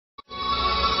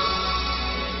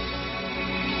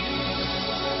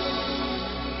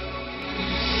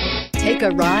Take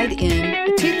a ride in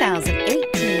the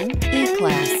 2018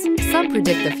 E-Class. Some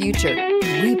predict the future.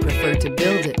 We prefer to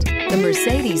build it. The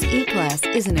Mercedes E-Class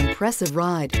is an impressive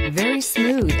ride, very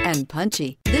smooth and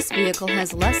punchy. This vehicle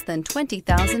has less than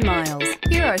 20,000 miles.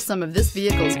 Here are some of this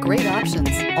vehicle's great options: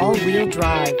 all-wheel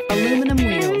drive, aluminum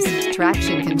wheels,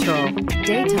 traction control,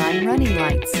 daytime running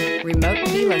lights, remote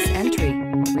keyless entry,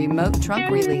 remote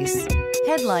trunk release,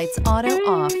 headlights auto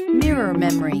off, mirror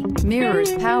memory,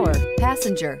 mirrors power,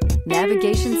 passenger,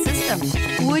 navigation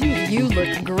system. Wouldn't you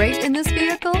look great in this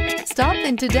vehicle? Stop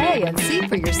in today and see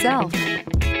for yourself.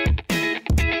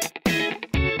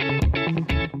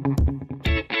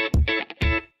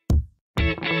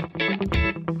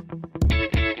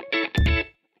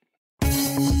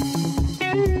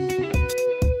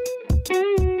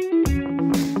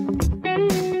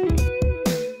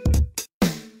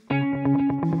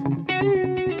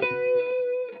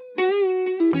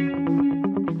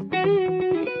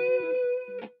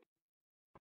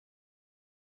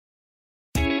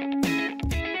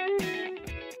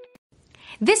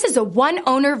 This is a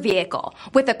one-owner vehicle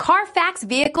with a CARFAX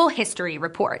Vehicle History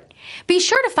Report. Be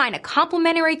sure to find a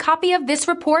complimentary copy of this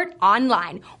report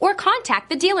online or contact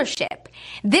the dealership.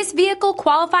 This vehicle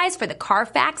qualifies for the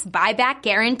CARFAX Buyback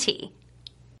Guarantee.